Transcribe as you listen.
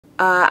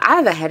I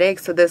have a headache,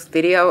 so this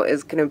video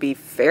is going to be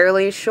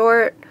fairly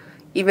short,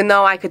 even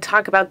though I could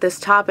talk about this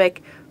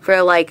topic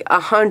for like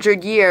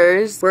 100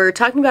 years. We're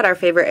talking about our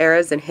favorite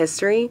eras in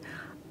history,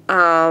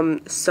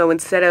 so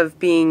instead of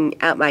being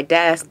at my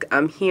desk,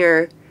 I'm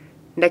here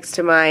next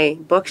to my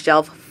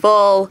bookshelf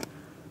full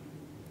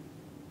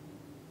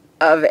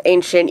of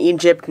ancient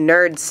Egypt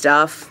nerd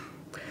stuff,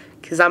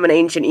 because I'm an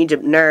ancient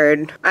Egypt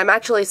nerd. I'm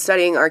actually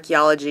studying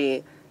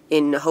archaeology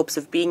in hopes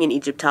of being an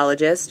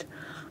Egyptologist,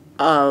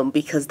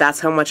 because that's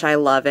how much I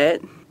love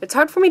it. It's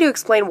hard for me to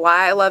explain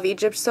why I love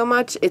Egypt so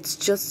much. It's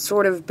just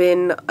sort of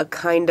been a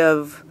kind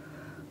of,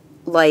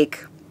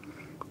 like,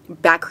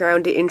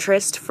 background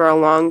interest for a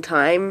long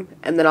time,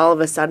 and then all of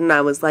a sudden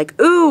I was like,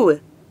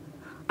 ooh,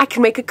 I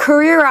can make a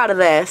career out of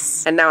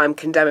this! And now I'm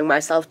condemning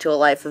myself to a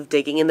life of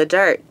digging in the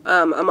dirt.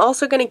 I'm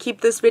also gonna keep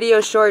this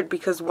video short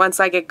because once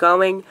I get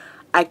going,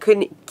 I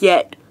couldn't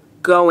get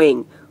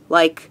going.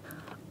 Like,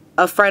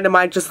 a friend of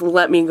mine just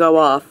let me go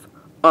off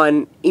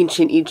on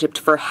ancient Egypt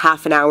for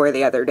half an hour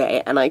the other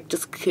day, and I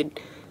just could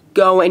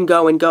go and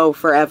go and go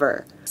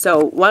forever.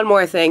 So one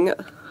more thing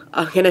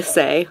I'm gonna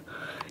say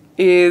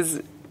is,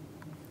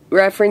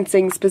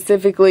 referencing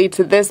specifically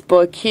to this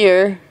book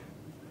here,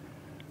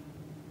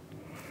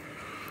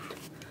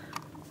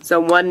 so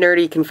one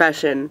nerdy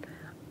confession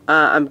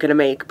I'm gonna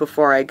make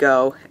before I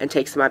go and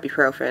take some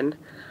ibuprofen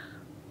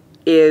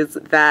is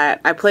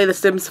that I play The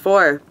Sims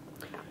 4.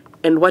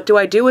 And what do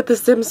I do with The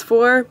Sims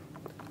 4?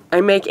 I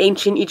make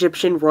ancient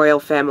Egyptian royal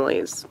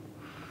families.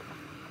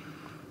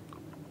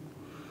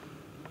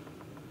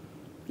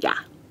 Yeah.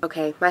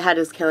 Okay, my head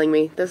is killing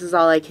me. This is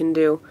all I can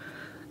do.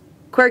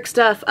 Quirk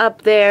stuff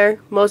up there.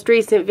 Most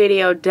recent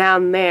video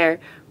down there.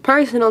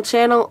 Personal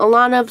channel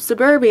Alana of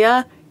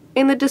Suburbia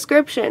in the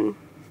description.